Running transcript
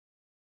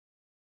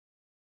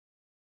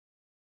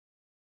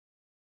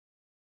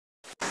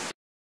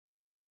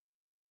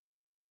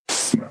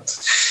Right.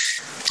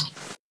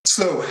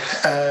 So,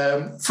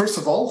 first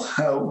of all,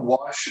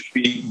 why should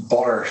we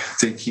bother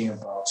thinking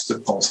about the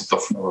concept of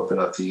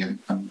knowability?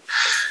 And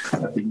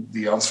I think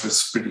the answer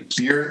is pretty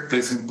clear. It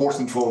plays an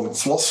important role in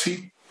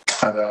philosophy.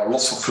 There are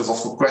lots of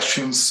philosophical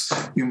questions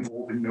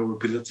involving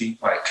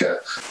knowability, like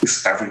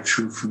is every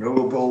truth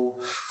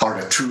knowable? Are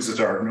there truths that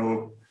are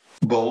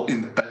knowable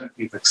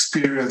independently of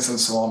experience, and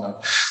so on? And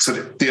so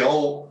they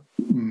all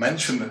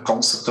mention the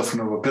concept of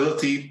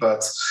knowability,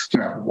 but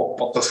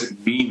what does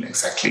it mean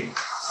exactly?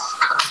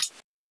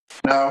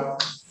 Now,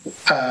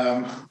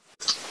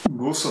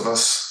 most of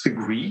us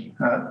agree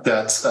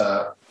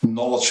that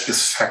knowledge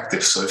is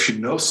factive. So if you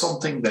know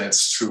something, then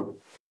it's true.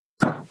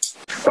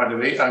 By the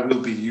way, I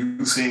will be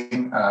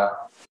using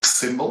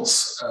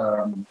symbols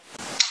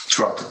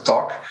throughout the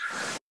talk.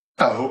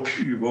 I hope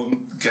you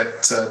won't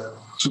get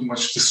too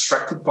much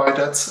distracted by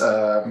that.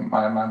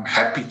 I'm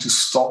happy to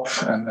stop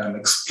and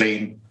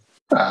explain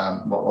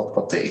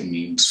what they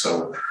mean.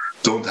 So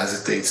don't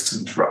hesitate to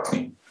interrupt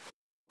me.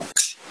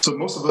 So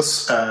most of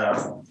us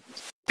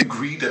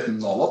agree that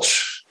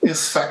knowledge is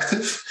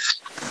factive,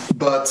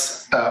 but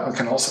we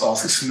can also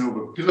ask, is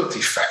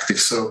knowability factive?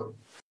 So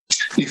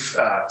if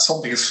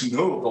something is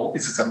knowable,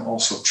 is it then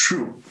also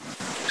true?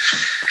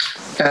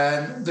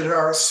 And there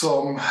are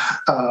some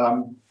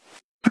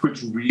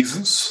good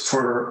reasons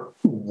for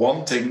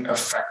wanting a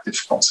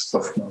factive concept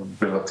of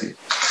knowability.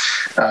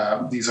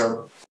 These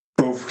are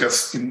both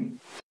because in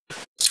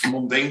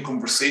mundane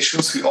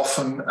conversations, we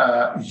often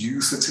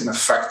use it in a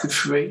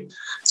factive way.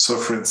 So,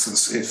 for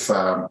instance, if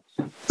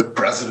the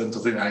President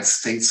of the United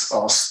States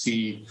asks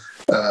the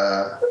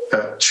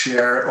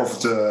chair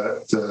of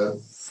the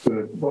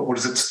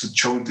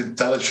Joint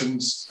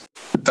Intelligence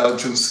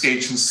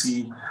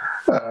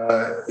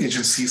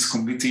Agency's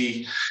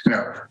committee,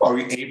 are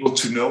we able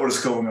to know what is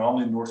going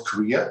on in North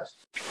Korea?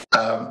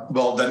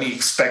 Well, then he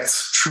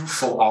expects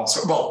truthful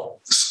answer. Well,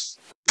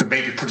 there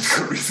may be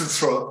political reasons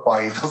for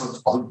why he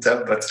doesn't want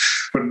them, but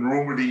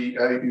normally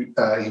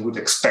he would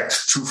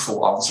expect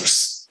truthful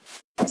answers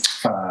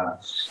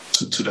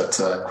to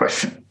that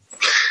question.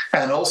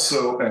 And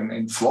also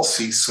in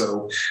philosophy,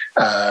 so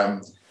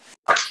there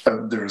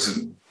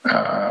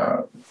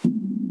are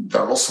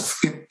lots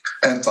of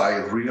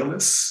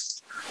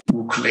anti-realists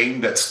who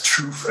claim that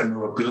truth and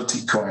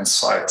knowability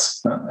coincide.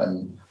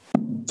 And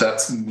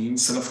that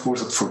means, then, of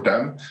course, that for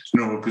them,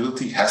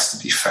 knowability has to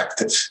be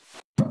factive.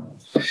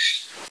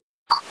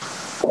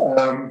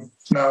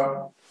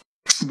 Now,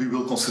 we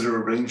will consider a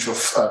range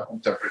of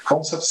contemporary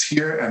concepts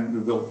here, and we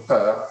will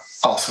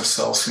ask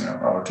ourselves,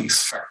 are these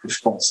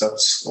factive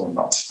concepts or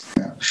not?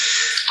 Yeah.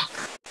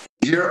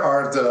 Here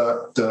are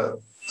the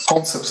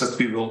concepts that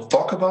we will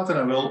talk about, and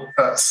I will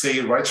say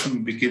right from the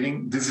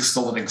beginning, this is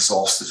not an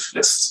exhaustive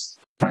list,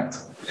 right?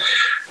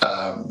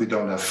 We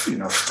don't have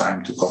enough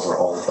time to cover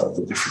all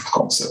the different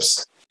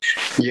concepts.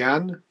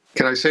 Jan,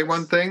 can I say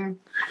one thing?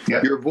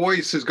 Yeah. Your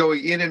voice is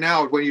going in and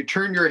out. When you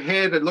turn your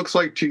head, it looks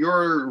like to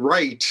your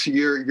right,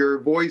 your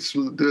voice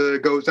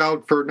goes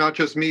out for not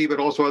just me, but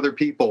also other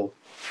people.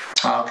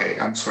 Okay,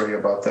 I'm sorry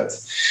about that.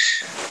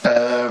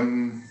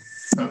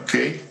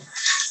 Okay,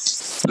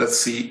 let's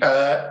see.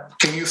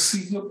 Can you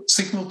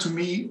signal to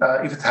me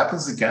if it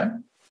happens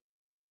again?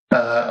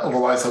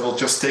 Otherwise, I will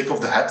just take off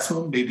the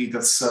headphone. Maybe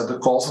that's the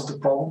cause of the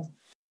problem.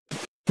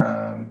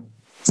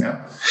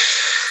 Yeah.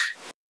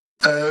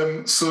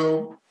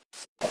 So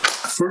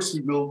first,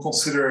 we will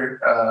consider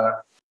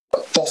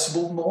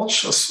possible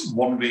knowledge as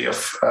one way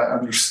of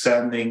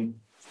understanding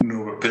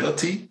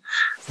knowability.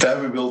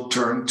 Then we will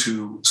turn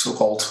to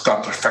so-called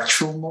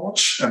counterfactual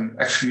knowledge, and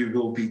actually we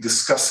will be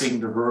discussing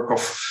the work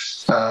of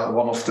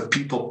one of the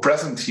people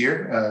present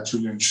here,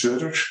 Julian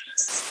Schroeder.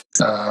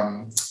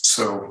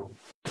 So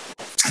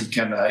he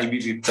can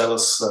immediately tell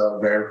us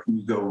where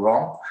we go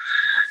wrong.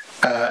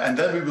 And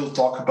then we will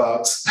talk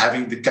about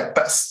having the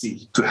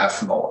capacity to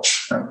have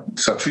knowledge.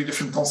 So 3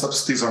 different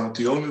concepts. These are not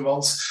the only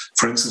ones.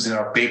 For instance, in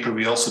our paper,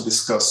 we also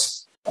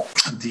discuss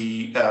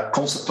the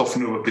concept of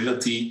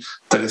knowability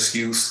that is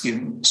used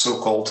in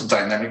so-called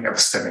dynamic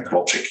epistemic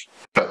logic.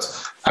 But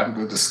I'm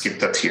going to skip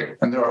that here.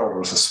 And there are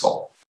others as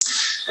well.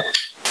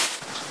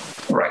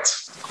 Right.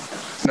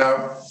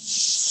 Now,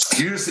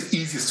 here's the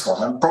easiest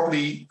one, and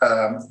probably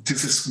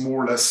this is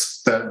more or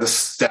less the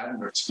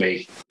standard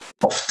way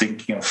of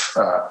thinking of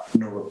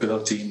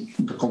knowability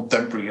in the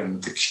contemporary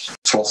analytic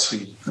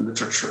philosophy and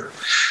literature.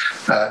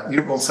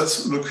 Here one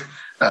says, look,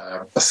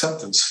 a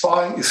sentence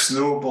phi is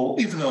knowable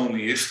even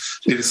only if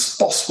it is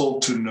possible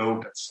to know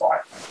that phi.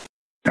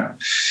 Yeah.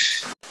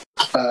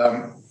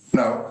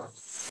 Now,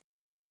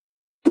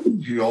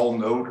 you all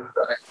know,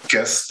 I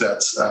guess,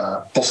 that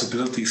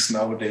possibilities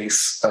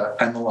nowadays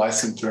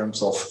analyzed in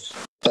terms of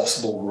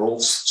possible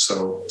worlds.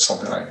 So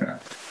something like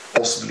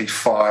possibly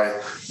phi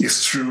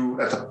is true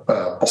at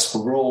a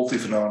possible world,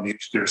 even only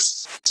if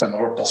there's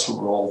another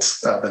possible world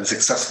that is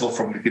accessible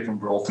from the given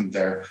world, and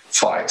there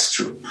phi is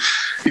true.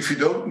 If you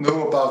don't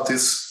know about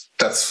this,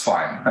 that's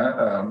fine.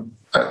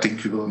 I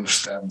think you will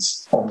understand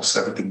almost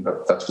everything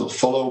that will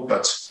follow,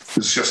 but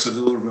it's just a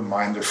little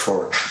reminder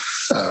for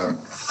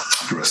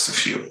the rest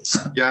of you.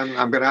 Yeah,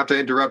 I'm going to have to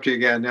interrupt you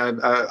again.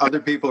 Other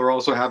people are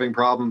also having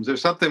problems.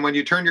 There's something when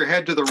you turn your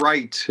head to the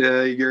right,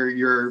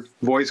 your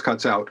voice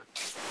cuts out.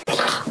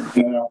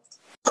 Yeah.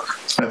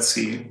 Let's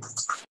see.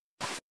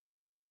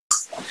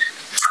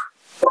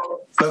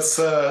 Let's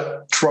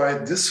try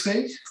it this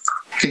way.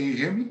 Can you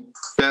hear me?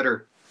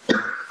 Better,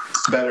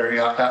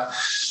 yeah.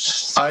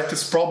 I had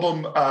this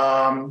problem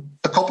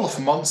a couple of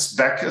months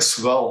back as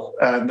well,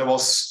 and there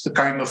was a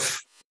kind of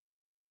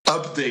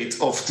update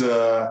of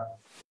the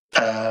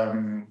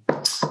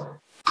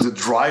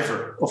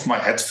driver of my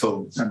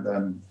headphone, and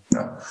then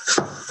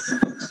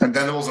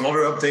there was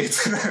another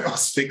update, and it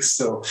was fixed.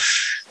 So,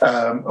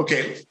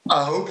 okay,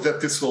 I hope that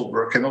this will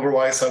work, and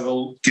otherwise, I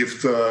will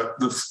give the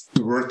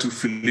word to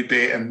Felipe,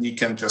 and he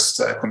can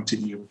just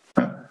continue.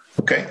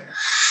 Okay.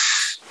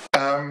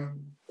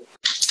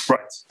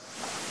 Right.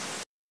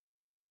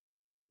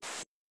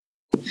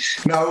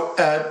 Now,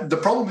 the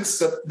problem is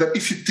that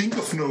if you think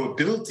of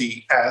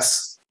knowability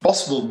as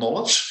possible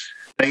knowledge,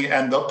 then you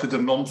end up with a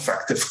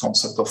non-factive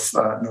concept of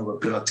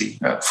knowability.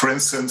 For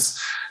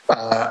instance,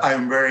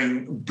 I'm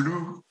wearing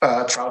blue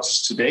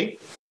trousers today,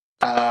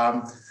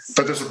 but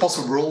there's a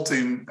possible world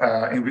in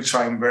which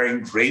I'm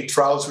wearing gray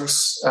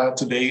trousers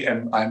today,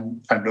 and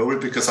I know it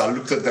because I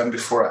looked at them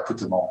before I put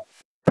them on.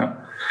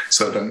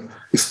 So then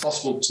it's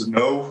possible to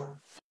know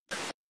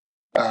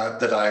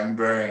that I'm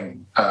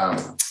wearing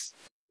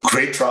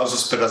gray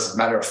trousers, but as a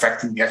matter of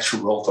fact, in the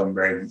actual world, I'm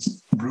wearing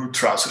blue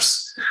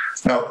trousers.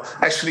 Now,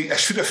 actually, I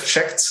should have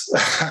checked.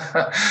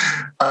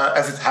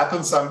 As it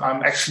happens,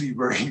 I'm actually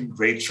wearing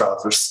gray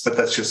trousers, but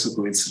that's just a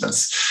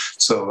coincidence.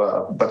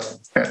 So, but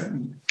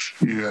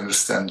you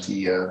understand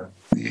the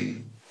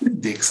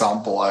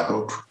example, I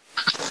hope.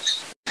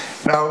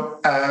 Now,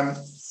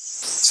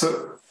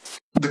 so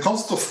the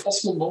concept of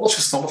possible knowledge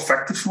is not a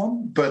factive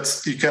one,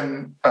 but you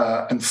can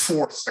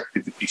enforce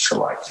activity if you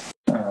like.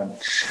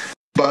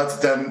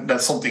 But then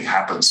something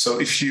happens. So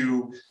if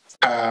you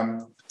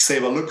say,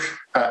 well, look,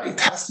 it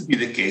has to be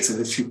the case that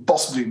if you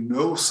possibly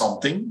know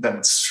something, then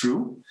it's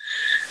true.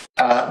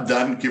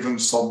 Then given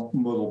some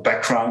model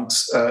background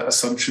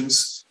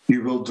assumptions,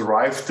 you will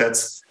derive that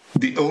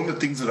the only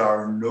things that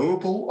are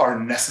knowable are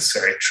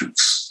necessary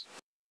truths.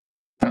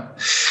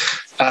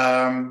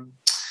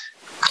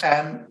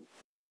 And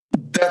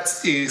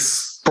that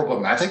is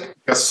problematic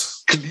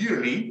because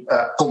clearly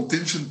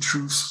contingent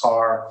truths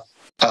are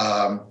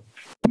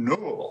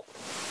knowable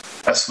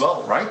as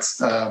well, right?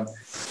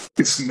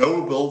 It's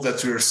knowable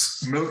that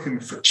there's milk in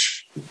the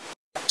fridge,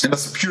 and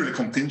that's a purely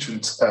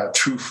contingent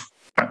truth.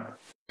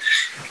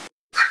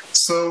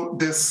 So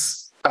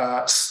this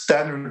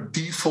standard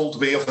default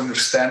way of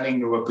understanding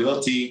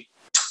knowability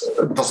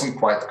doesn't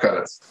quite cut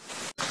it.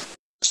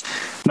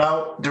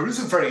 Now, there is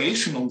a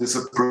variation on this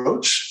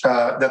approach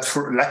that,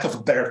 for lack of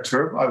a better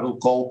term, I will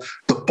call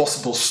the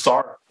possible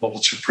star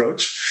knowledge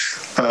approach.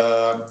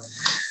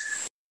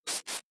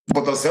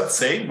 What does that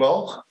say?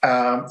 Well,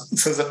 it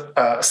says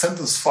that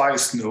sentence phi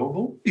is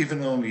knowable,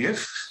 even only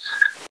if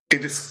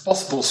it is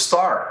possible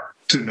star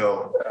to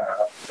know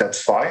that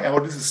phi. And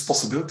what is this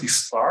possibility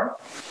star?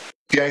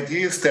 The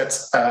idea is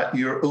that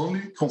you're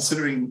only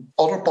considering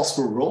other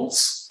possible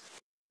worlds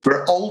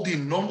where all the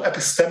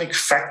non-epistemic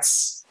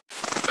facts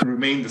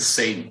remain the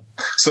same.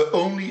 So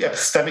only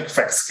epistemic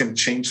facts can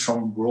change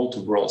from world to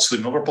world. So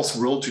in other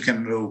possible worlds, you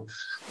can know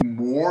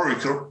more,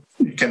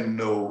 you can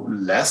know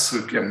less,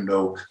 you can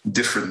know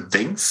different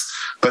things,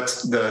 but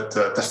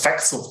the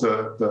facts of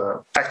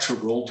the actual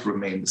world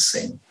remain the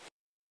same.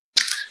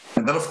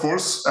 And then, of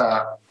course,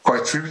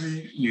 quite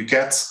trivially, you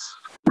get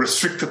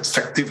restricted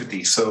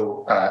factivity.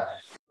 So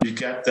you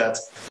get that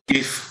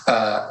if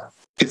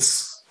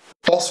it's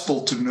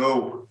possible to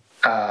know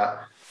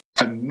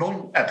a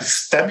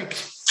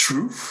non-epistemic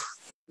truth,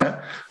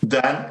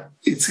 then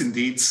it's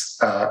indeed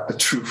a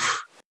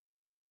truth.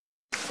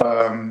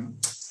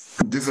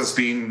 This has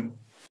been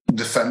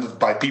defended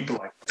by people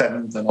like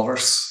Tennant and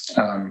others.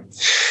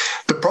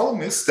 The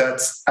problem is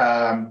that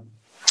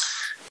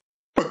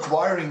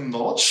acquiring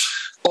knowledge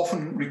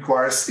often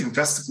requires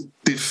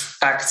investigative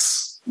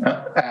acts,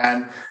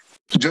 and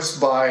just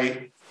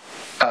by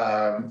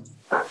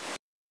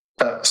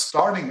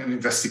starting an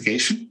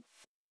investigation,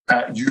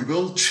 you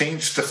will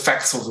change the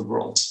facts of the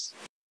world.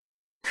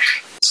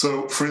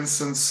 So, for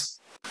instance,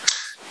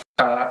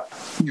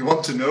 you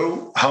want to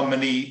know how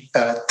many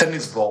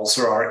tennis balls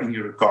there are in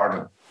your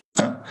garden.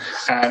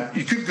 And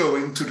you could go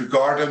into the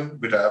garden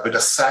with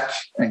a sack,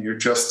 and you're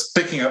just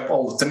picking up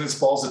all the tennis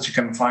balls that you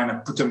can find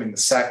and put them in the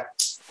sack.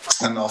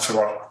 And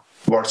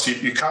afterwards,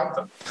 you count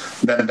them.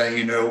 Then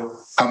you know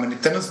how many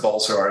tennis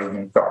balls there are in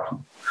your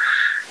garden.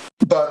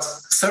 But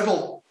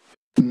several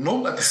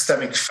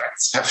non-epistemic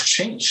facts have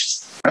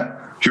changed.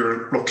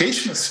 Your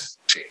location has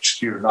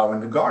changed. You're now in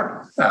the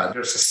garden.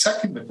 There's a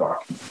sack in the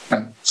garden,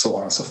 and so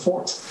on and so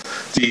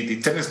forth. The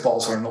tennis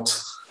balls are not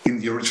in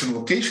the original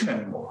location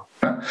anymore.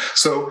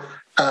 So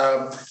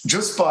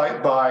just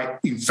by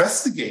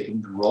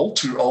investigating the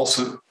world, you're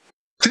also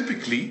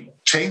typically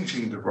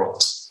changing the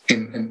world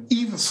in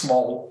even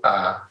small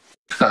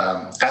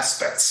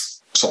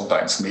aspects.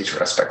 sometimes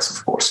major aspects,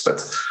 of course. But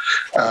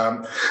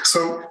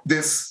so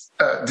this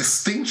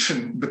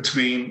distinction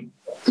between,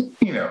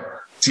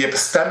 the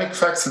epistemic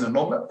facts and the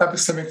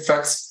non-epistemic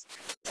facts,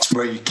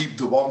 where you keep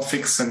the one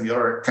fixed and the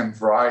other can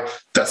vary,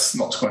 that's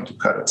not going to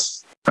cut it.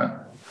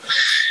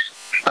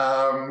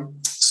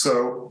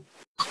 So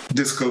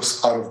this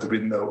goes out of the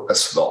window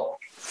as well.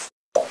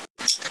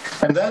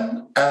 And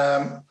then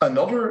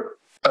another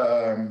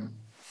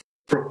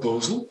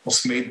proposal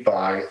was made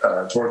by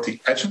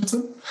Dorothy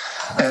Edgington,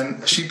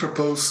 and she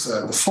proposed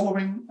the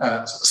following.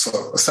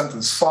 So a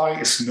sentence phi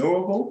is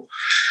knowable,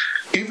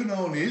 even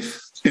only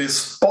if it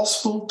is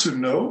possible to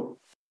know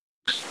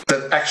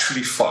that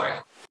actually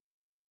phi.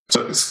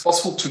 So it's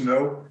possible to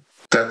know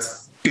that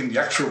in the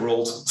actual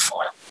world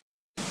phi.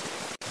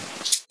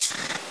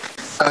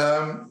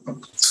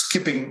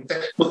 Skipping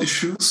technical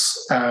issues.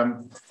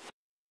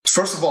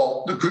 First of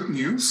all, the good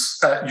news,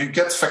 you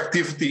get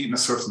factivity in a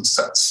certain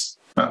sense.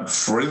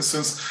 For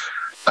instance,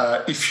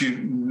 if you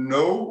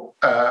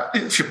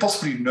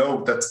possibly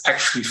know that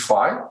actually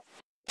phi,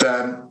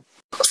 then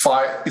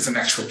phi is an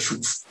actual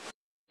truth.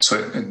 So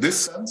in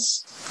this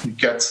sense, you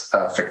get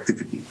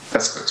factivity.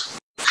 That's good.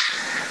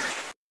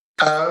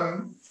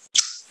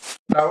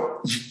 Now,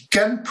 you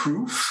can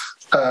prove,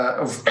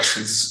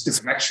 actually it's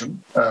an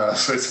action,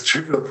 so it's a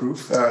trivial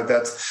proof,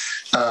 that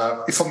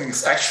if something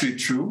is actually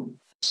true,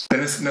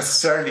 then it's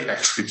necessarily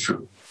actually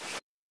true.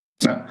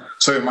 Yeah?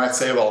 So you might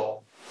say,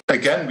 well,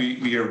 again,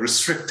 we are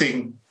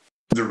restricting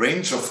the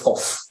range of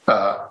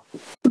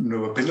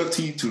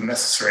knowability to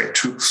necessary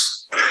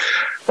truths.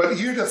 But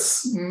here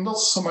that's not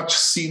so much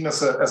seen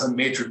as a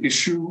major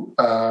issue.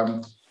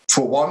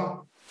 For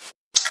one,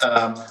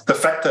 the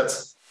fact that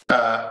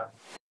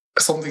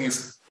something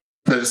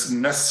that is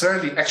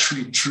necessarily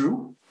actually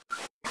true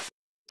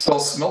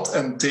does not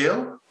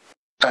entail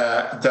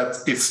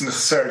that it's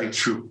necessarily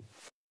true.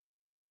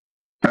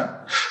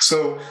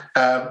 So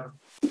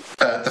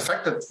the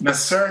fact that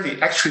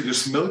necessarily actually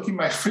there's milk in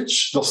my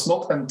fridge does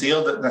not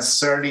entail that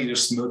necessarily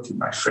there's milk in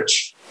my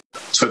fridge.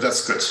 So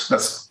that's good.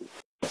 That's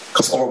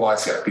because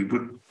otherwise, we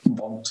would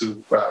want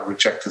to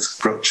reject this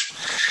approach.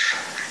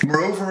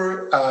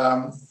 Moreover,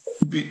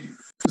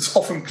 it's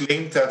often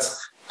claimed that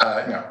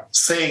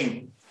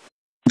saying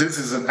this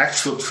is an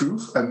actual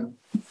truth and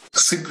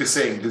simply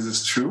saying this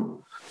is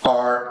true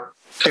are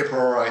a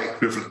priori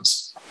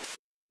equivalents.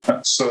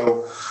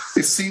 So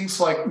it seems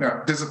like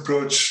this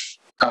approach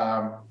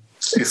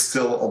is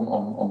still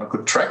on a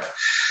good track.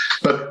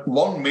 But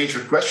one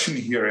major question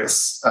here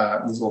is,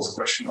 this was a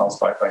question asked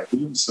by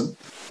Williamson,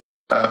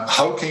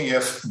 how can you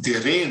have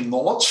derived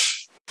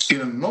knowledge in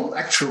a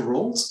non-actual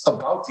world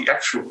about the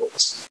actual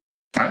world?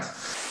 Right?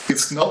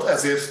 It's not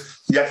as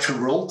if the actual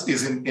world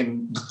is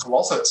in the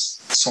closet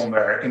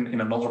somewhere in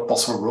another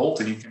possible world,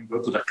 and you can go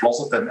to the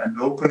closet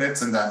and open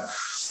it and then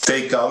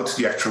take out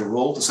the actual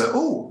world and say,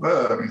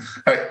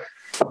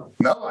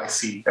 now I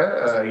see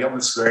Jan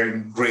is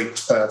wearing great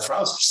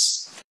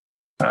trousers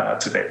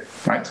today,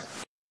 right?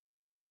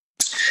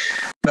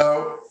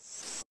 Now,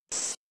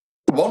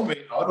 one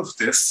way out of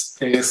this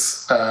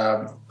is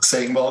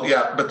saying, well,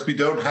 but we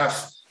don't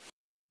have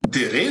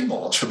direct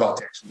knowledge about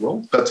the actual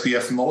world, but we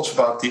have knowledge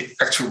about the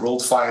actual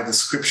world via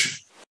description.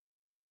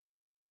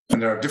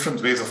 And there are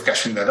different ways of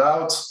cashing that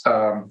out.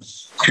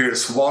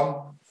 Here's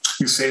one.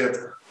 You say that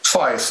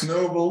phi is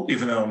knowable,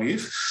 even only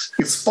if.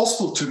 It's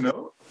possible to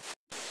know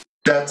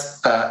that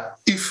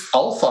if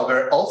alpha,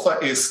 where alpha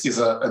is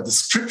a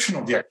description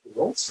of the actual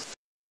world,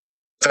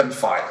 then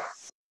phi.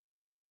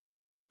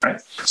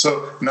 Right?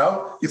 So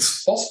now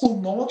it's possible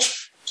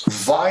knowledge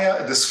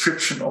via a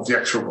description of the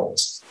actual world.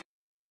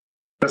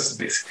 That's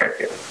the basic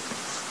idea.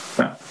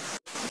 Yeah.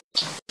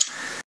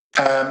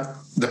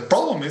 The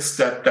problem is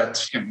that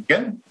you can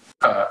again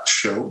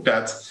show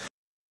that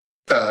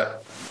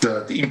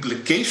the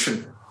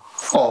implication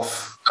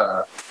of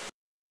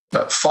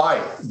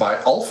phi by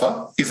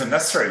alpha is a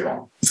necessary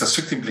one. It's a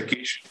strict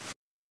implication.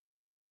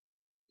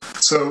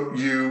 So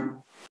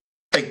you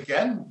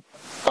again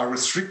are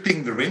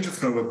restricting the range of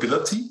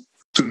knowability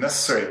to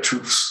necessary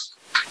truths.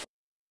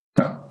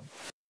 Yeah?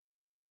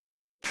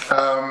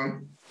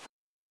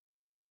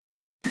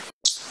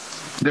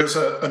 There's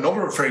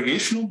another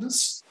variation on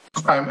this.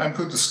 I'm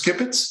going to skip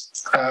it.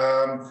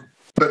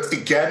 But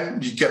again,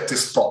 you get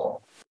this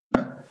problem.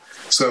 Yeah?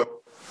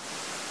 So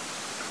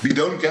we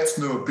don't get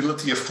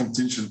knowability of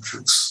contingent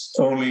truths,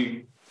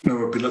 only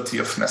knowability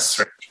of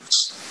necessary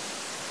truths.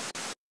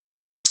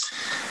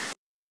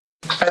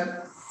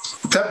 And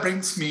that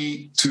brings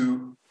me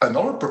to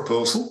another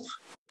proposal,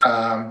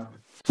 and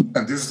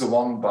this is the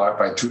one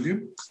by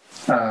Julian.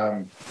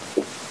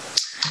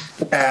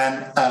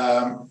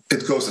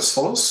 It goes as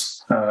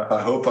follows.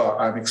 I hope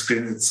I'm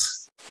explaining it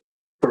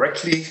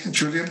correctly,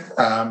 Julian.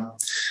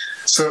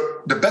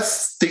 So the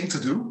best thing to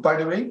do, by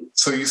the way,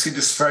 so you see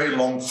this very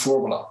long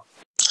formula.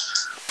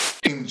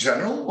 In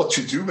general, what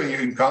you do when you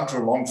encounter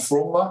a long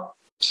formula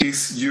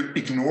is you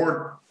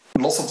ignore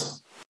most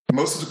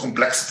of the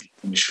complexity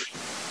initially.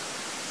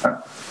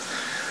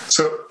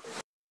 So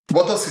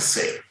what does it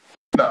say?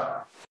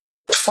 Now,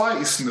 phi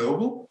is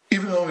knowable,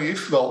 even only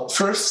if, well,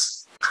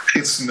 first,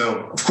 it's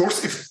known. Of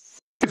course, if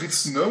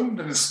it's known,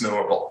 then it's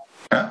knowable.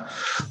 Yeah?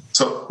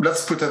 So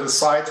let's put that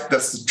aside.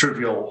 That's the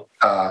trivial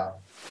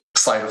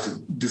side of the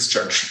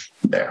disjunction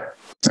there.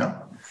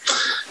 Yeah?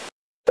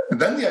 And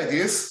then the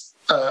idea is,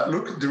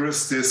 look, there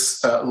is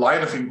this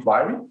line of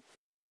inquiry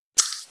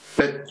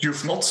that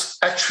you've not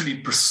actually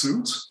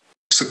pursued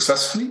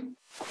successfully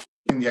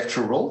in the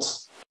actual world.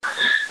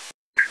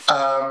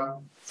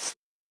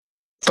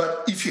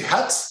 But if you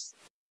had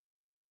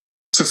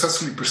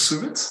successfully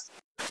pursued it,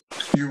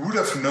 you would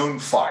have known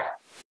phi.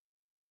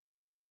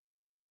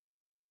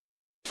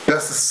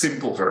 That's the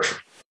simple version.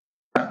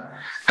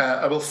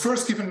 I will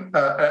first give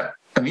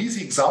an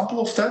easy example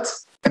of that,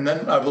 and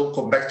then I will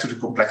come back to the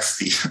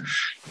complexity.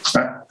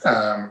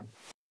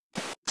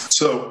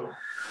 So,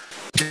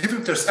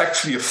 given there's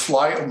actually a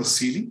fly on the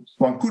ceiling,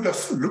 one could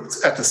have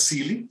looked at the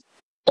ceiling,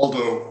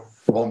 although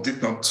one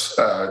did not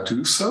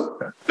do so.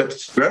 But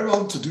were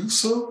one to do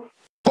so,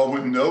 one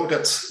would know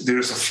that there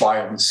is a fly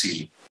on the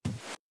ceiling.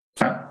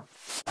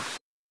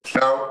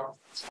 Now,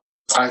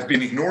 I've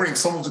been ignoring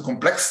some of the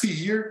complexity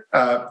here.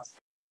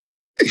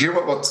 Here,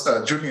 what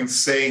Julian's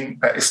saying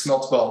is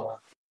not,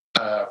 well,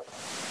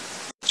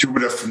 you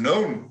would have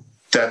known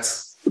that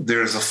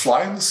there is a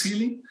fly on the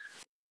ceiling,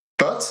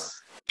 but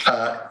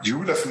you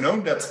would have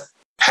known that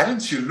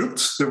hadn't you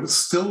looked, there would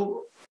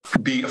still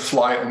be a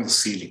fly on the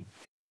ceiling.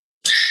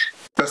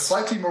 That's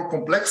slightly more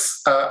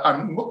complex.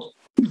 I'm not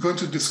going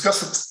to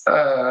discuss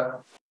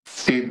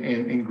it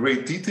in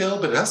great detail,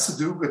 but it has to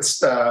do with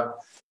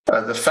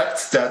the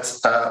fact that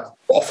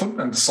often,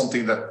 and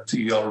something that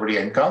you already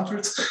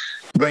encountered,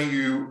 when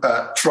you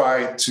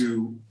try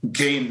to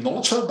gain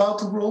knowledge about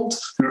the world,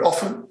 you're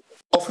often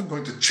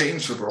going to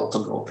change the world a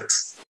little bit.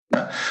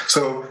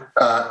 So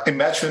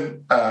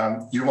imagine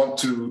you want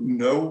to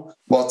know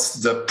what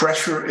the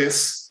pressure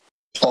is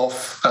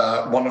of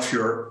one of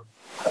your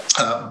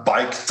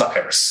bike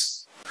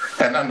tires.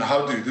 And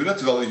how do you do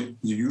that? Well, you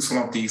use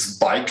one of these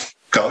bike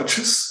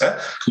gouges.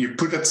 You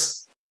put it,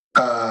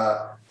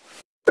 well,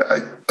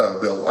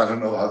 I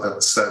don't know how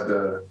that's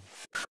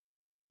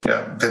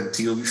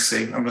ventile is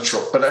saying, I'm not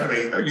sure. But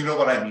anyway, you know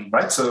what I mean,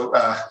 right? So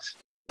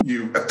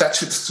you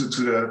attach it to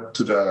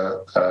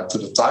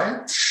the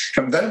tire.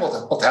 And then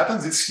what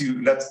happens is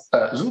you let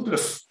a little bit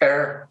of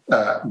air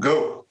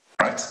go,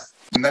 right?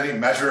 And then it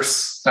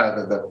measures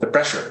the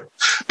pressure.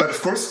 But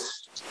of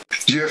course,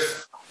 you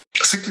have,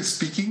 strictly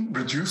speaking,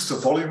 reduced the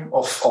volume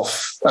of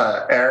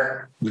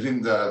air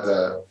within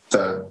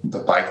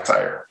the bike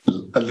tire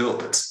a little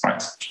bit,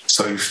 right?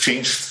 So you've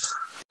changed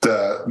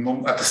the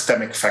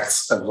non-epistemic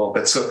facts a little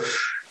bit. So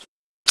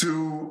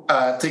to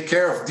take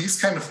care of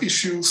these kind of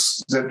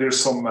issues, there's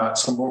some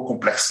more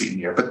complexity in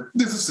here. But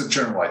this is the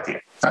general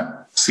idea.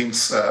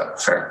 Seems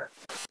fair.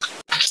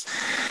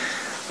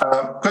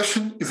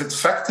 Question, is it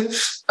factive?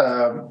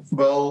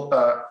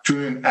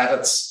 Julian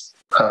added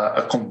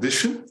a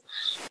condition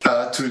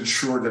to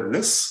ensure that it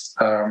is.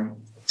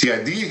 The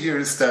idea here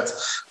is that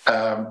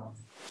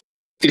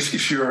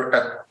if you're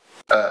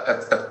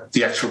at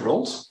the actual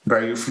world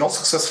where you've not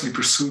successfully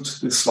pursued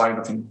this line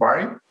of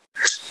inquiry,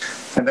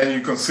 and then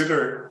you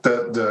consider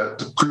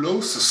the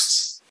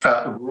closest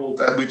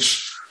world at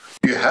which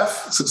you have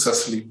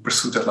successfully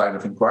pursued that line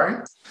of inquiry,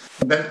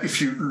 and then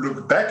if you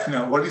look back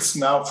now, what is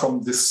now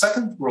from this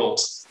second world,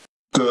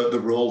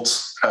 the world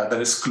that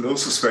is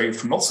closest where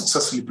you've not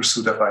successfully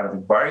pursued that line of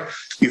inquiry,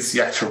 is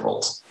the actual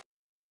world.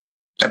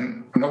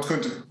 And I'm not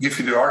going to give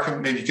you the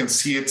argument, maybe you can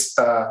see it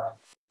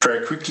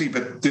very quickly,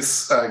 but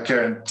this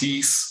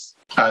guarantees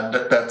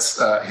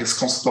that his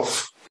concept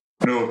of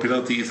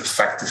knowability is a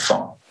factive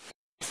one.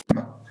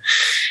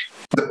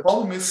 The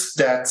problem is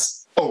that,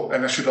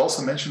 and I should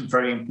also mention,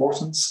 very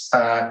important,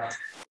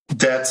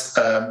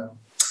 that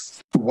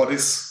what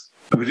is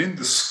within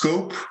the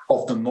scope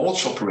of the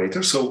knowledge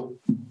operator, so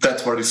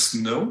that what is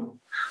known,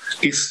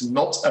 is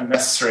not a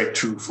necessary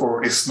truth,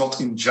 or is not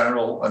in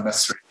general a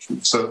necessary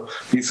truth. So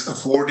he's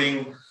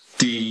avoiding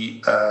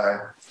the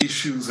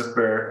issues that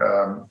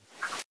were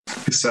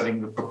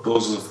setting the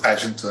proposal of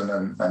Edgington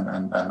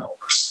and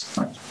others.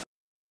 Right?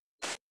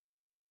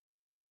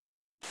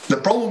 The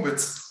problem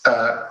with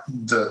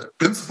the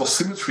principal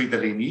symmetry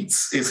that he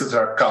needs is that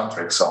there are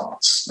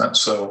counterexamples.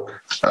 So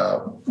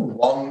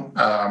one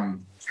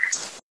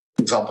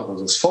example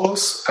goes as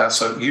follows.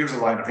 So here's a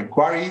line of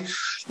inquiry.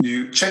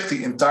 You check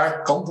the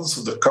entire contents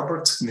of the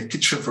cupboard in the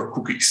kitchen for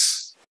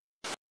cookies.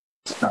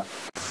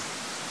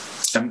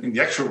 And in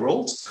the actual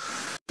world,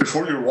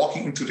 before you're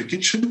walking into the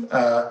kitchen,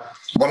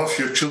 one of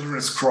your children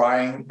is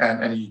crying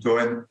and you go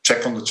and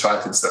check on the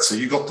child instead. So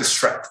you got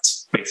distracted,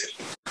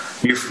 basically.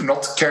 You've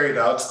not carried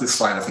out this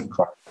line of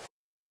inquiry.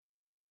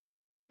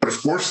 But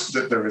of course,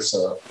 there is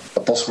a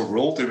possible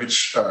world in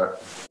which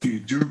you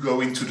do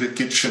go into the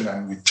kitchen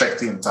and you check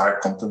the entire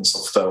contents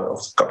of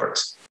the cupboard.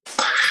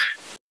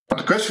 But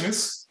the question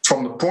is,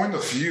 from the point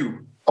of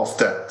view of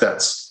that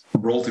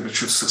world in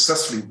which you've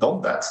successfully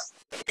done that,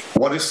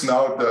 what is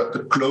now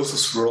the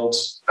closest world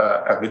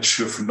at which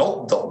you've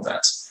not done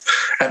that?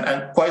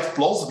 And quite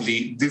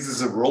plausibly, this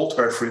is a world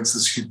where, for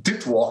instance, you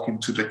did walk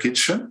into the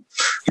kitchen,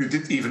 you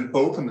did even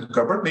open the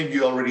cupboard, maybe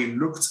you already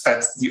looked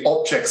at the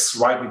objects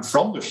right in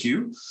front of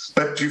you,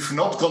 but you've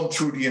not gone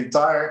through the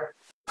entire,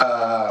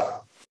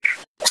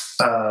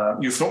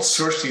 you've not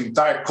searched the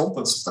entire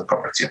contents of the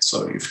cupboard yet.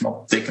 So you've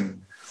not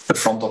taken the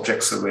front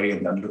objects away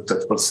and then looked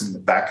at what's in the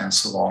back and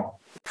so on.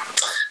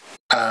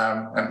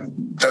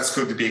 And that's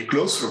going to be a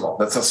closer one.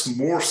 That's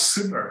more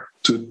similar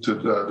to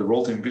the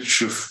world in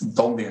which you've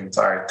done the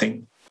entire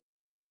thing.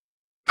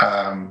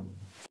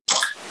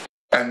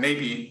 And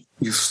maybe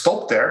you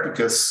stop there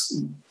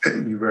because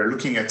you were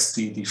looking at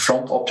the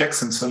front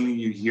objects and suddenly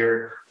you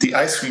hear the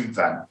ice cream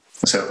van.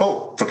 You say,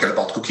 oh, forget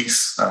about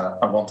cookies.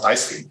 I want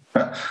ice cream.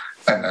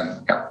 And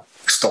then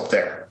stop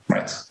there,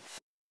 right?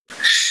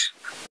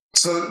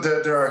 So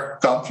there are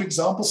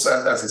counterexamples,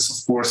 as is,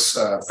 of course,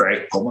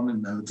 very common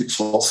in analytic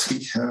philosophy.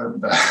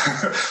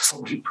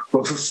 Somebody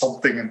proposes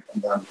something and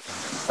then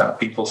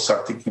people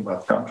start thinking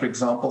about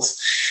counterexamples.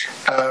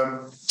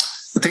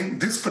 I think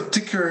this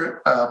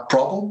particular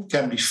problem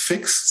can be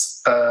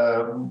fixed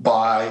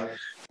by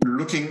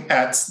looking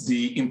at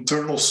the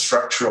internal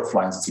structure of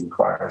lines of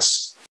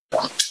inquiries.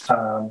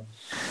 Now,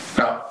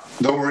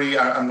 don't worry,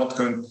 I'm not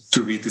going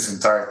to read this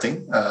entire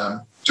thing.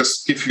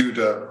 Just give you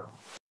the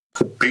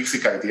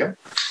basic idea.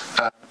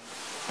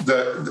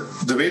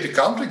 The way the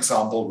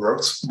counterexample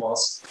worked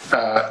was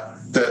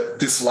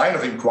this line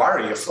of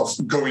inquiry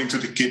of going to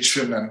the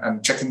kitchen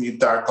and checking the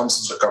entire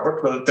contents of the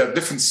cupboard. Well, there are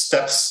different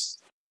steps.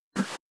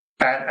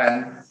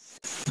 And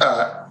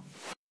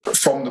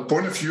from the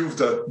point of view of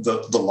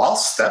the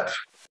last step,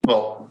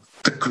 well,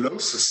 the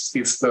closest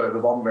is the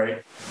one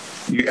where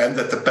you end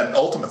at the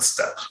penultimate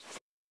step.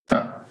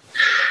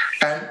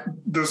 And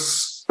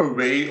there's a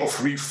way of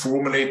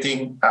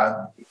reformulating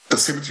the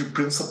symmetry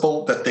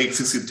principle that takes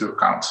this into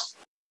account.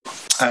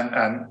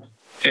 And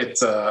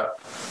it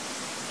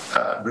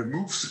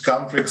removes the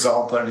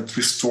counterexample and it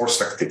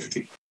restores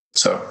activity.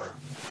 So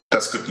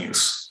that's good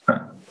news.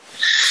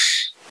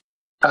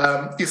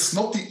 It's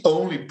not the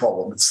only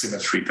problem with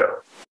symmetry,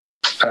 though.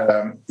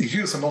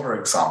 Here's another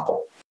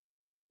example.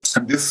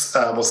 And this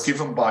was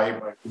given by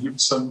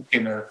Gibson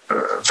in a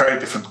very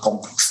different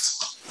context.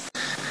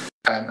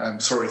 And I'm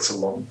sorry, it's a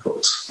long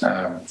quote.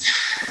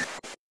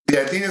 The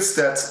idea is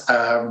that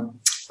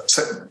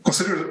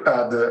consider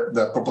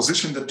the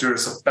proposition that there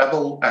is a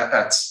pebble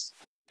at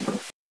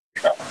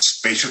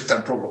spatial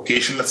temporal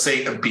location, let's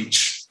say a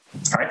beach,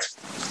 right?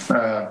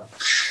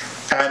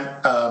 And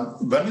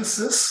when is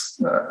this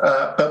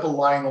pebble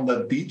lying on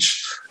that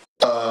beach?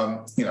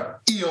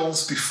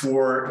 Eons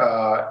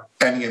before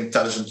any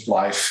intelligent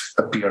life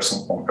appears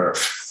on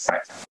Earth,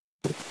 right?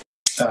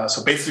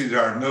 So basically,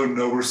 there are no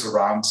knowers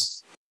around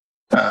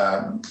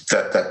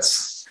that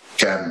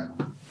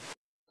can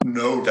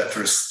know that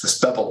there's this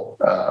pebble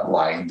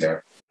lying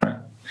there. Right?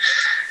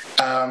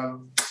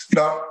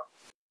 Now,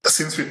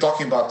 since we're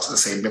talking about,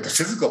 say,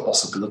 metaphysical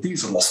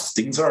possibilities, and lots of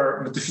things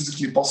are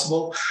metaphysically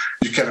possible,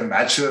 you can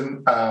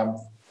imagine a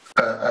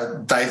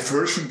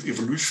divergent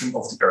evolution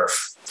of the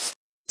Earth,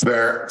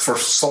 where for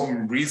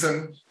some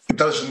reason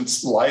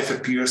intelligent life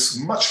appears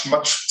much,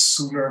 much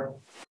sooner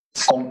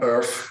on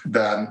Earth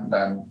than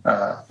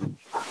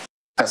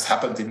has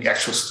happened in the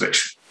actual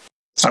situation.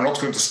 I'm not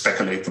going to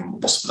speculate on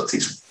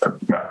possibilities,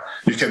 but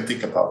you can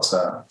think about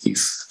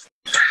these.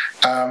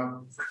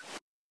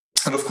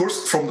 And of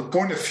course, from the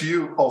point of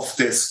view of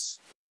this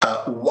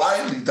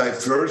widely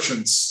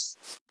divergent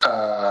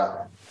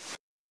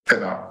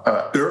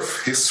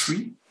Earth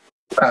history,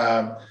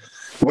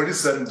 what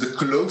is then the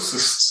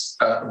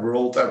closest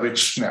world at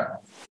which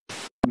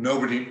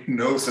nobody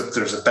knows that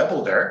there's a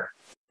pebble there?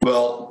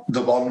 Well,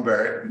 the one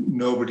where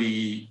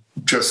nobody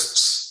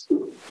just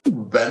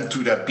went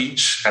to that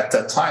beach at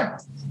that time,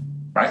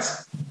 right?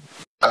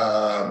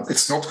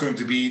 It's not going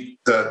to be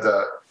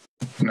the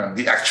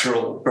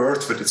actual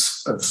Earth, but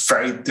it's a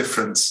very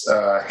different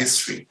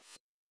history.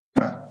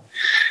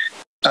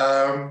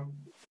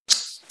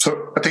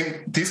 So I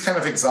think these kind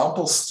of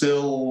examples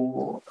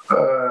still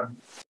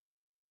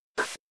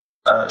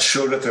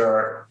show that there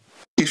are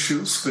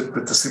issues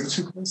with the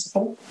symmetry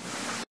principle.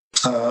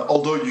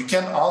 Although you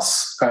can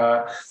ask,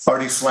 are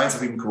these lines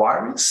of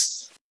inquiries,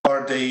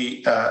 are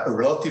they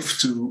relative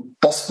to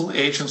possible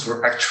agents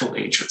or actual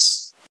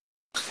agents?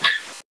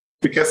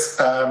 Because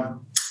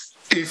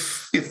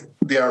if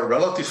they are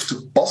relative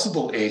to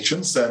possible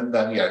agents, then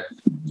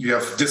you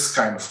have this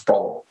kind of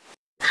problem.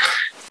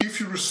 If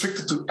you restrict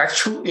it to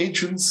actual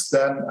agents,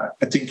 then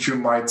I think you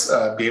might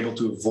be able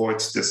to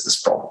avoid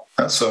this problem.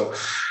 So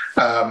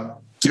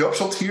the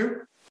upshot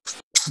here,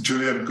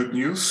 Julian, good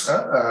news.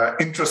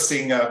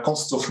 Interesting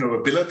concept of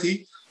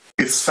knowability.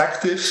 It's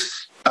factive,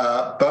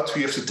 but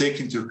we have to take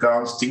into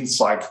account things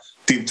like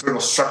the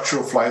internal structure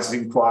of lines of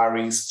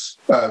inquiries.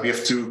 We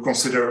have to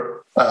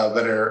consider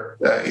whether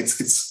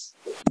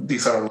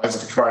these are lines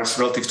of inquiries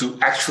relative to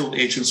actual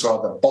agents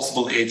rather than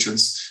possible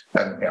agents.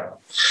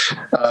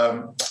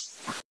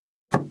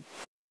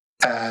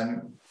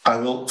 And I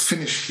will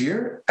finish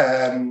here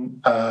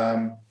and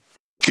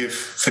give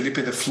Felipe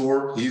the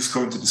floor. He's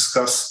going to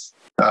discuss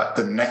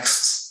the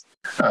next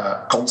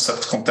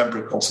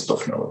contemporary concept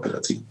of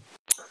knowability.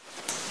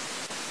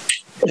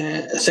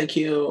 Thank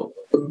you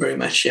very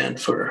much, Jan,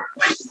 for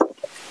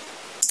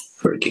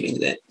giving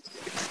that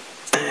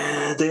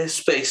the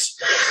space.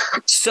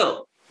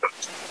 So,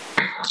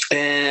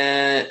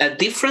 a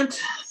different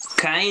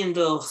kind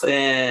of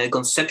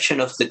conception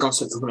of the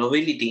concept of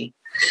knowability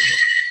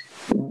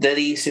that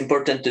is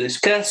important to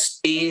discuss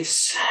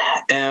is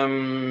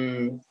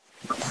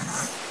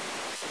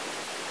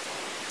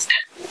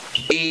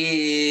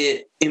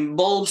it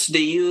involves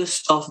the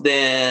use of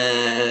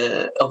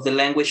the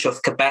language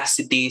of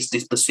capacities,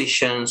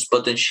 dispositions,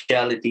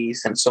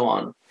 potentialities, and so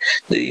on.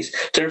 These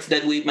terms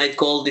that we might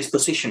call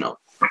dispositional.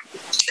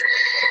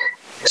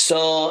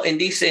 So in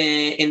this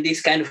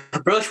kind of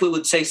approach, we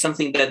would say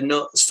something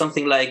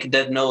like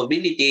that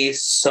knowability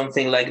is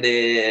something like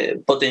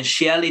the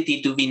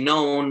potentiality to be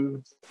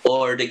known,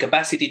 or the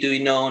capacity to be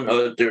known,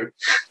 or the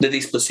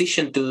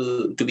disposition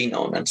to be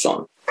known, and so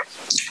on.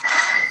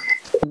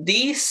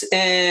 This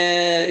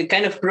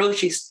kind of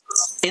approach is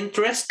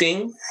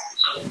interesting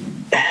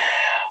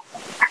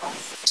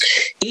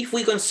if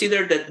we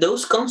consider that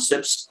those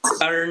concepts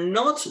are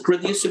not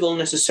reducible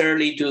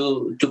necessarily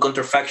to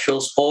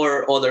counterfactuals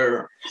or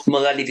other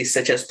modalities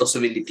such as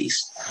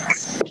possibilities.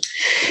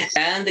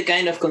 And the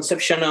kind of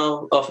conception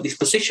of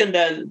disposition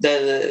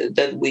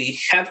that we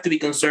have to be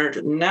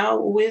concerned now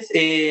with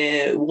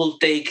will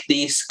take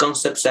these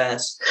concepts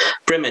as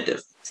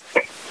primitive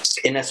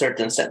in a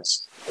certain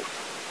sense.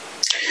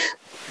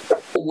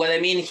 What I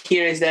mean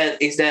here is that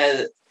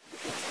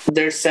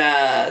there's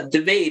a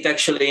debate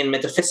actually in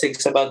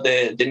metaphysics about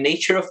the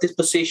nature of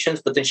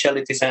dispositions,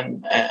 potentialities,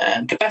 and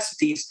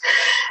capacities.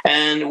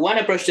 And one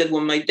approach that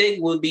one might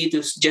take would be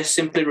to just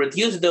simply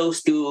reduce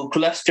those to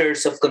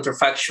clusters of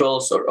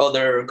counterfactuals or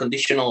other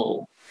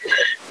conditional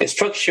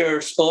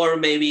structures, or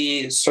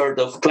maybe sort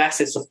of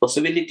classes of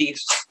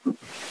possibilities.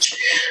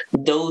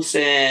 Those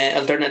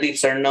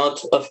alternatives are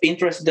not of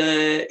interest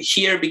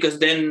here, because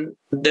then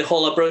the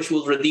whole approach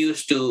will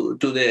reduce to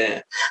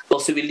the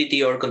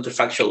possibility or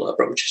counterfactual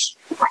approaches.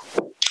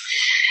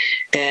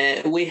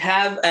 We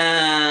have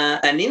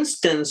an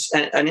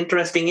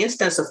interesting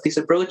instance of this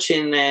approach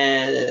in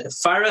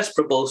Farah's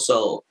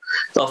proposal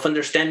of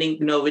understanding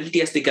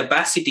knowability as the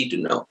capacity to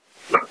know.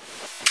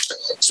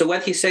 So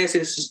what he says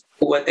is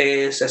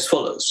as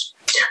follows: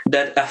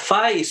 that a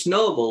phi is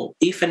knowable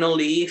if and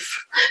only if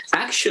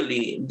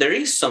actually there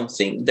is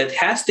something that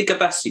has the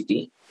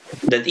capacity,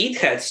 that it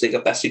has the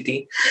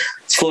capacity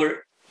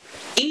for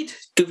it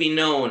to be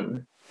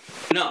known.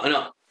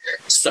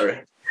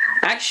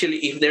 Actually,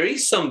 if there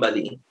is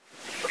somebody,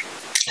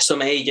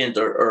 some agent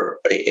or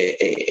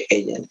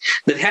agent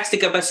that has the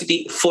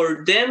capacity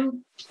for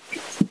them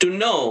to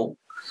know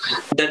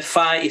that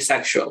phi is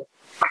actual,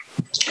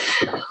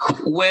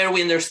 where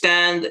we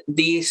understand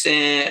this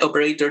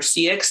operator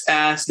Cx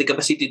as the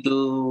capacity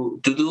to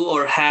do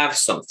or have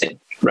something,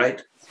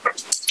 right?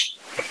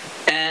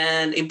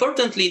 And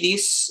importantly,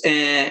 this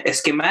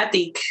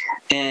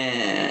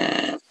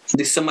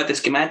somewhat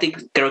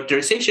schematic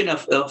characterization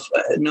of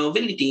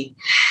knowability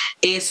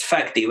is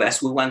factive,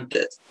 as we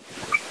wanted,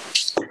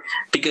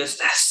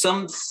 because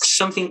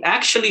something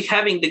actually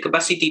having the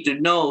capacity to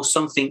know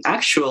something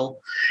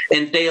actual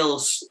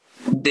entails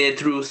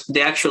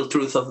the actual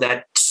truth of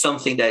that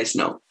something that is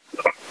known.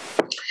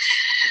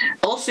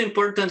 Also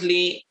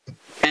importantly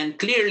and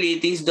clearly,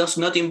 this does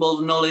not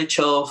involve knowledge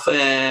of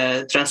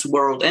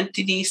transworld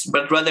entities,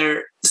 but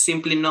rather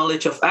simply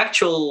knowledge of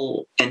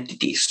actual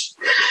entities,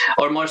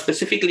 or more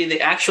specifically, the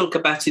actual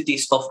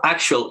capacities of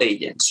actual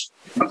agents.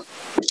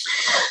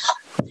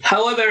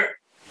 However,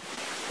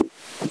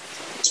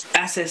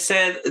 as I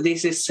said,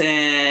 this is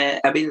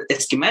a bit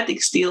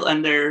schematic still,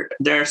 and there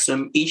are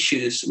some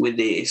issues with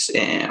this.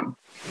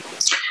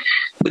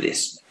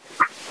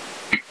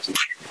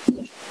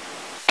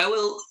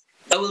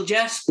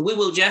 We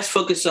will just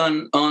focus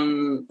on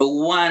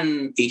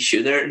one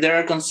issue. There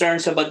are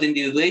concerns about the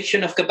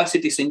individuation of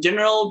capacities in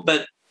general,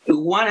 but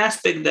one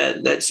aspect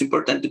that's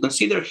important to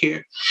consider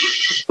here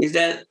is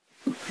that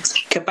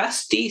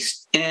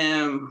capacities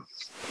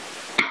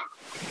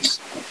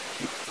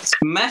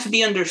must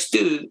be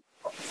understood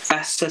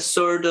as a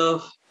sort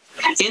of,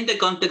 in the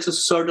context of a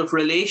sort of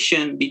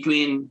relation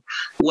between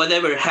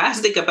whatever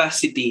has the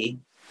capacity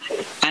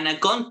and a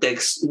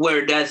context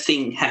where that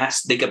thing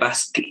has the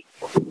capacity,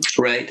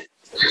 right?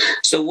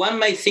 So one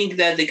might think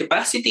that the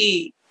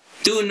capacity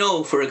to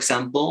know, for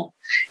example,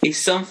 is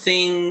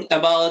something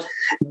about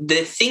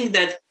the thing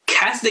that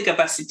has the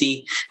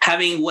capacity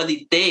having what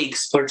it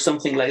takes or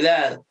something like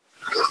that.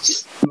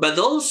 But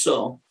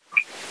also,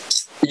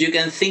 you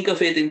can think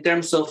of it in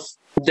terms of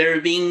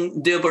there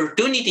being the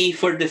opportunity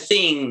for the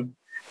thing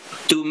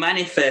to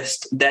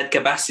manifest that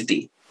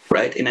capacity,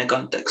 right, in a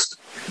context.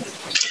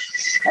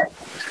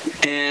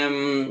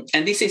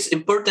 And this is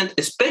important,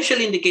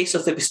 especially in the case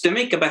of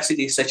epistemic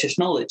capacities such as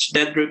knowledge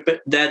that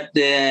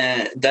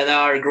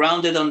are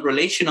grounded on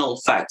relational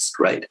facts,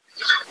 right?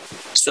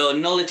 So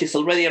knowledge is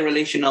already a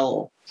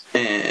relational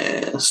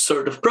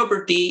sort of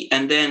property,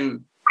 and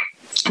then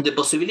the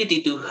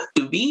possibility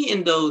to be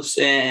in those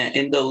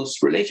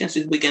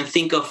relationships we can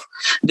think of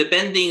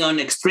depending on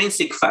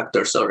extrinsic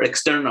factors or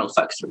external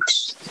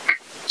factors.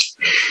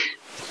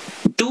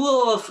 Two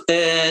of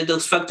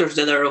those factors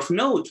that are of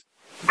note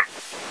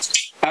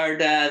are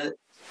that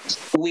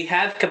we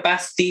have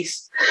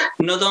capacities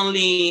not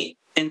only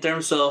in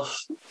terms of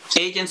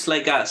agents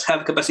like us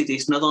have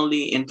capacities not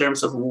only in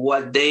terms of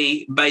what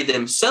they by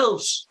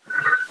themselves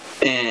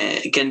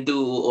can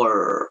do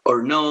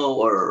or know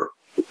or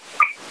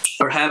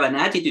have an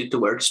attitude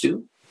towards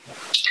do,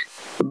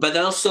 but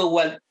also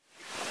what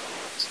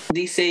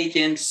these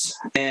agents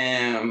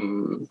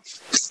in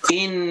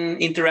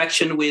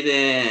interaction with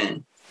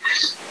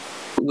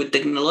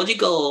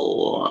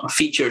technological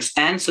features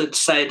and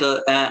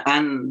societal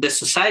and the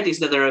societies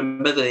that are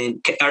embedded in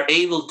are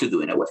able to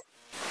do in a way.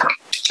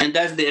 And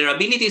that's their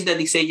abilities that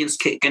these agents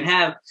can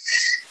have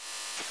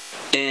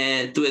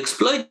to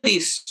exploit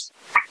these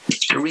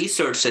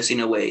resources in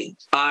a way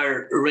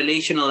are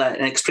relational and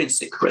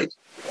extrinsic, right?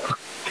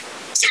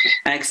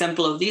 An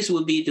example of this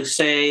would be to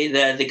say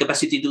that the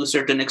capacity to do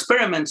certain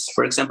experiments,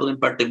 for example, in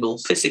particle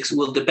physics,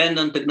 will depend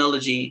on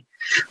technology.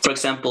 For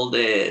example,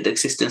 the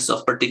existence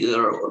of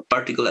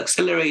particle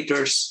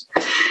accelerators,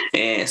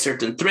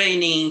 certain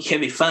training,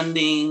 heavy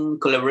funding,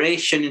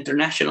 collaboration,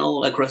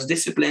 international, across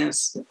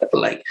disciplines,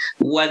 like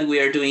what we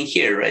are doing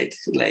here, right?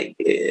 Like,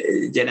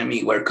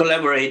 Jeremy, we're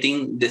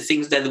collaborating. The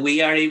things that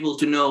we are able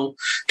to know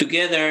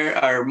together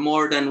are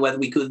more than what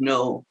we could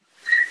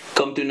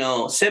come to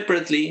know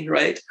separately,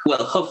 right?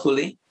 Well,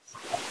 hopefully.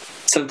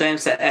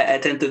 Sometimes I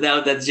tend to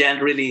doubt that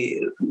Jan really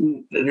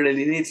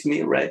needs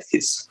me, right?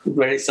 He's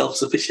very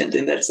self-sufficient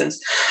in that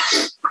sense.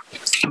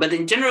 But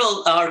in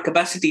general, our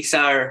capacities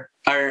are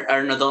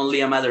not only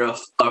a matter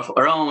of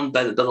our own,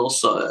 but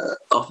also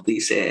of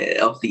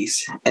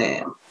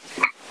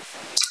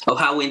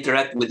how we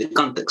interact with the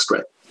context,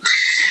 right?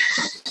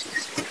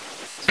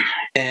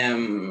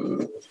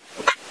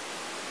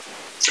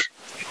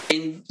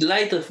 In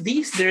light of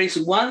this, there is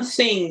one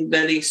thing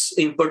that is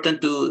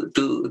important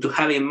to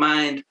have in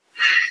mind,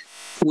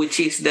 which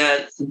is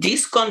that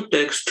this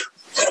context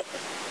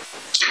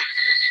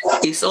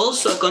is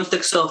also a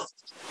context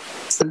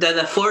that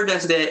affords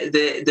us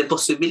the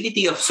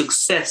possibility of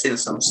success in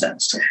some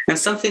sense. And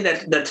something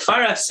that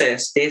Farah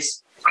says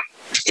is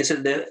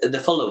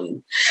the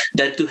following,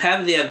 that to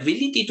have the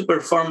ability to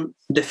perform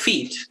the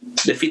feat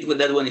what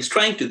that one is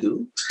trying to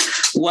do,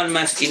 one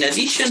must, in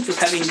addition to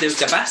having the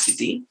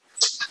capacity,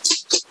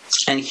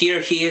 and here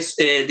he is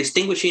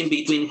distinguishing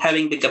between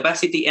having the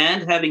capacity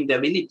and having the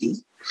ability,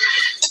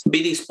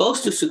 be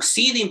disposed to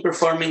succeed in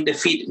performing the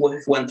feat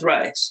if one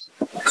tries.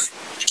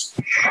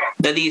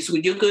 That is,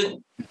 you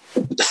could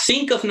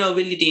think of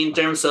knowability in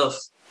terms of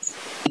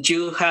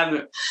you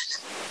have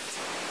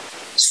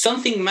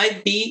something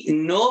might be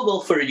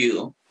knowable for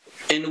you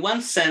in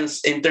one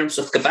sense in terms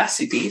of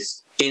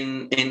capacities,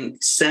 in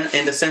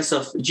the sense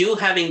of you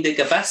having the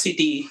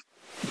capacity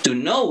to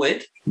know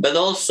it, but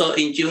also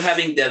in you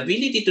having the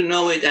ability to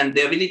know it, and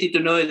the ability to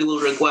know it will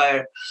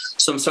require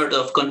some sort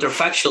of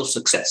counterfactual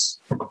success.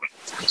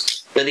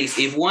 That is,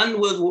 if one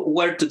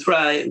were to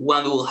try,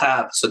 one will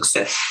have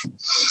success.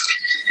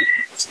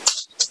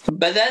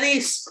 But that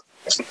is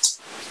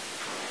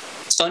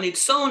on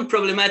its own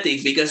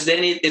problematic, because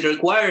then it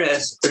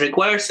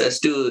requires us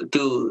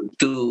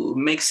to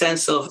make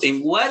sense of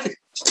in what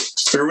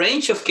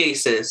range of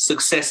cases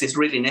success is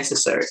really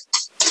necessary.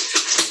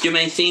 You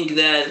may think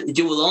that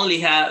you will only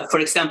have, for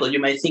example, you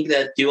might think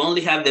that you only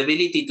have the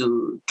ability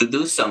to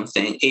do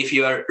something if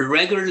you are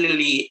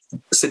regularly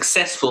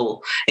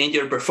successful in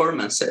your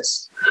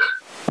performances.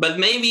 But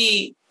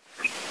maybe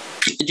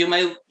you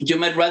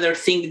might rather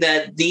think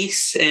that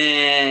this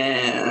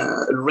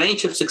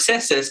range of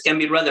successes can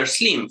be rather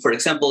slim. For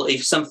example,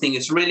 if something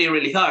is really,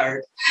 really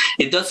hard,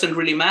 it doesn't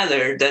really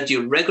matter that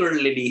you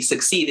regularly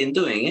succeed in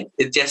doing it.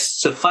 It just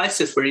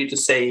suffices for you to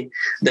say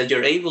that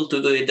you're able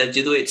to do it, that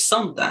you do it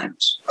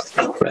sometimes,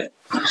 right?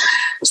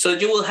 So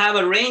you will have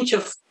a range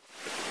of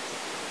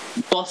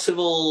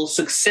possible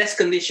success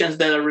conditions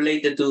that are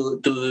related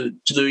to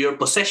your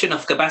possession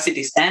of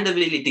capacities and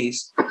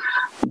abilities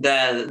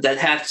that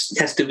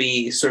has to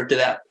be sorted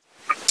out.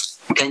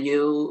 Can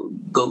you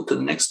go to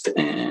the next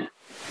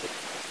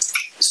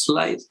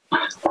slide?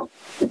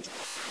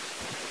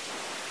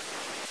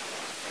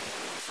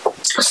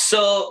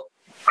 So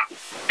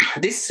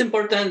this is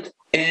important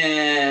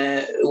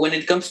when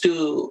it comes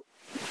to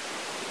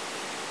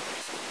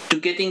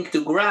getting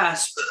to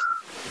grasp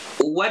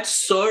what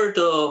sort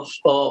of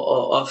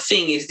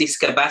thing is these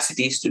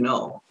capacities to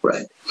know,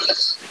 right?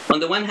 On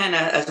the one hand,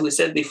 as we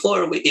said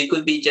before, it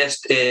could be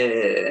just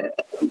the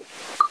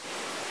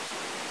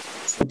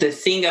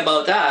thing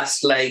about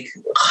us, like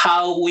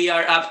how we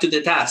are up to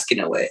the task in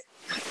a way.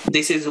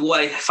 This is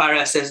why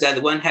Farah says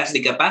that one has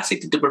the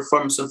capacity to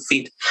perform some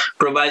feat,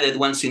 provided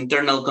one's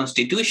internal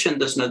constitution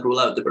does not rule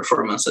out the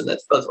performance of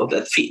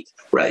that feat,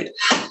 right?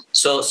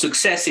 So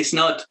success is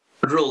not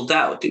ruled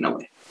out in a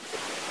way.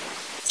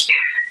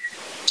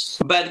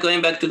 But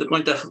going back to the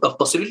point of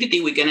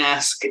possibility, we can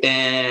ask,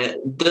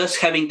 does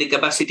having the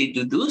capacity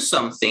to do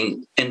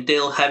something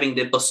entail having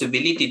the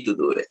possibility to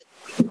do it?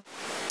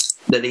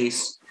 That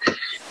is,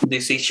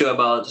 this issue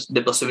about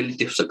the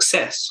possibility of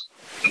success.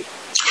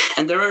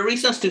 And there are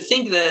reasons to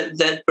think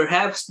that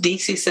perhaps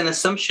this is an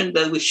assumption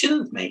that we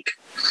shouldn't make,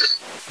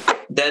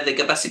 that the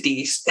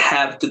capacities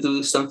have to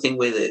do something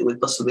with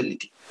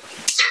possibility.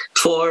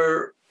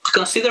 For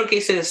consider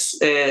cases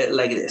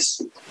like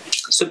this.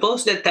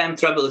 Suppose that time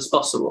travel is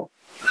possible.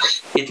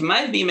 It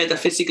might be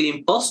metaphysically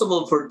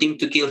impossible for Tim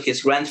to kill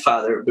his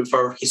grandfather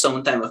before his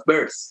own time of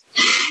birth,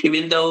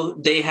 even though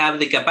they have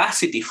the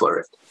capacity for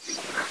it.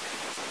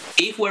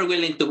 If we're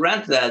willing to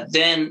grant that,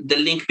 then the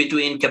link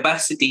between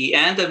capacity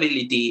and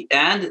ability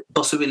and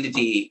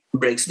possibility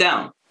breaks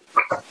down.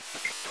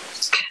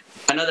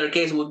 Another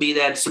case would be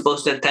that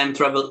suppose that time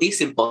travel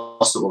is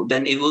impossible,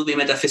 then it will be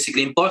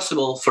metaphysically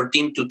impossible for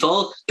Tim to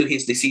talk to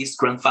his deceased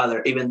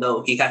grandfather, even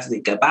though he has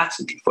the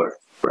capacity for it,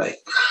 right?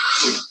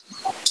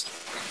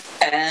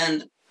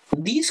 And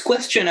this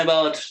question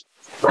about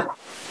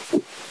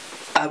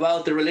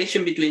the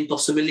relation between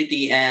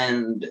possibility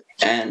and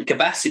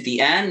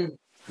capacity and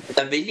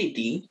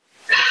ability,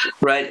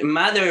 right,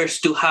 matters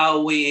to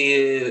how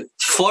we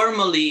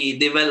formally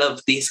develop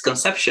these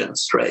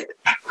conceptions, right?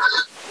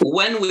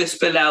 When we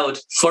spell out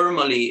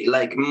formally,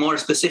 like more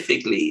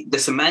specifically, the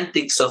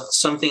semantics of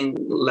something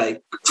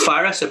like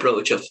Farah's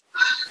approach of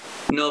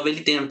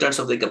knowability in terms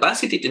of the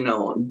capacity to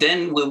know,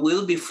 then we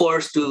will be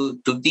forced to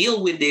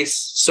deal with this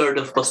sort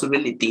of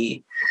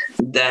possibility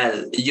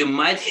that you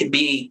might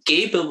be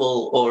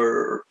capable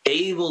or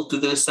able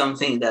to do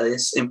something that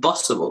is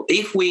impossible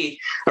if we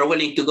are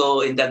willing to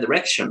go in that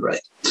direction,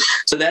 right?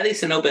 So that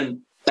is an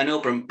open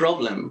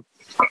problem.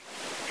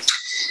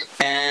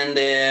 And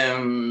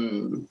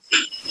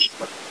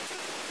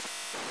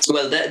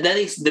well, that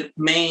is the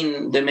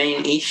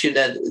main issue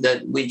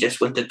that we just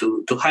wanted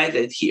to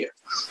highlight here.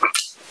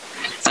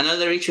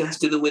 Another issue has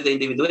to do with the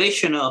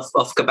individuation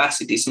of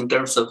capacities in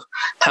terms of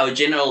how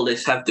general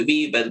this have to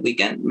be, but we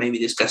can maybe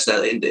discuss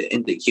that in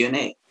the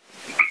Q&A.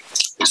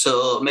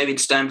 So maybe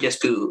it's time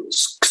just to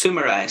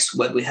summarize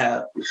what we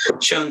have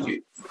shown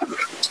you.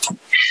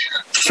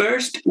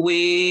 First,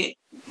 we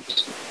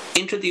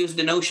introduced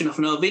the notion of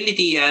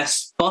knowability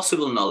as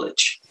possible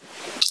knowledge.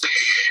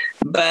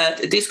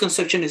 But this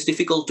conception is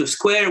difficult to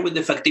square with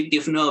the factivity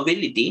of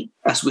knowability,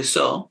 as we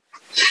saw,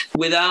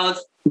 without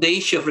the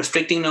issue of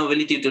restricting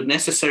knowability to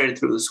necessary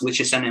truths, which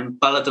is an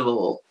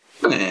unpalatable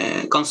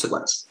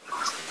consequence.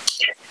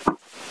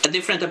 A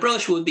different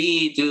approach would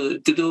be to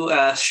do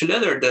as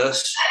Schlöder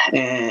does,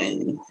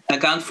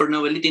 account for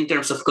knowability in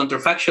terms of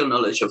counterfactual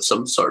knowledge of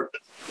some sort.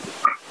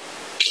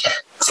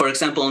 For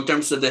example, in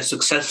terms of the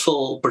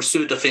successful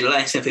pursuit of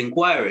lines of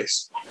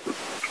inquiries.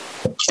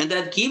 And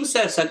that gives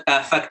us a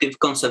factive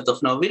concept of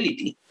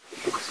knowability.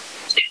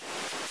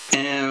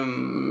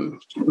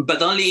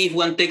 But only if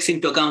one takes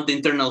into account the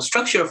internal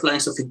structure of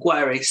lines of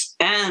inquiries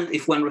and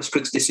if one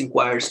restricts these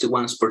inquiries to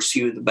ones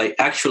pursued by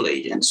actual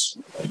agents.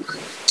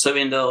 So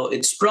even though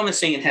it's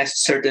promising, it has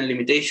certain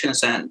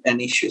limitations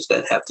and issues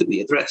that have to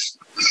be addressed.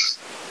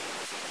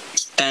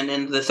 And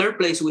in the third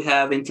place, we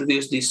have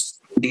introduced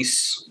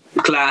this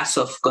class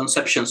of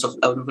conceptions of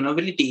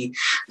knowability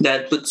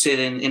that puts it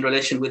in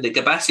relation with the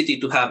capacity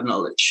to have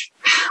knowledge,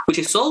 which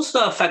is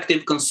also a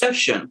factive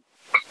conception.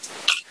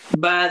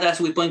 But as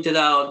we pointed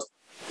out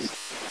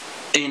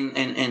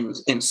in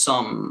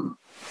some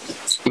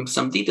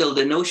detail,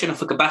 the notion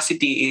of a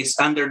capacity is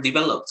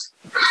underdeveloped,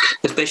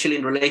 especially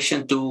in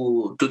relation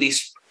to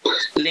this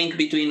link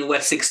between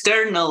what's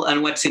external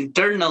and what's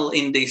internal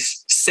in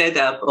this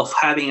setup of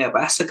having a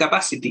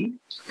capacity.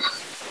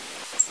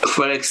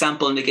 For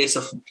example, in the case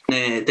of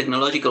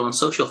technological and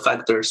social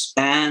factors,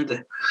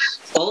 and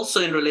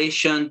also in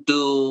relation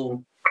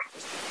to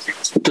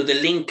the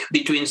link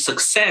between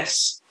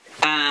success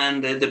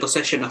and the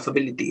possession of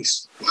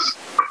abilities.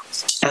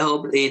 I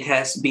hope it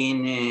has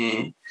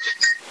been.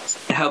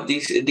 I hope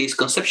these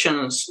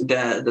conceptions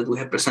that we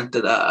have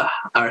presented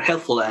are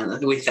helpful,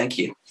 and we thank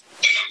you.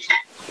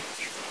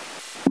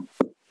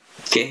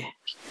 Okay.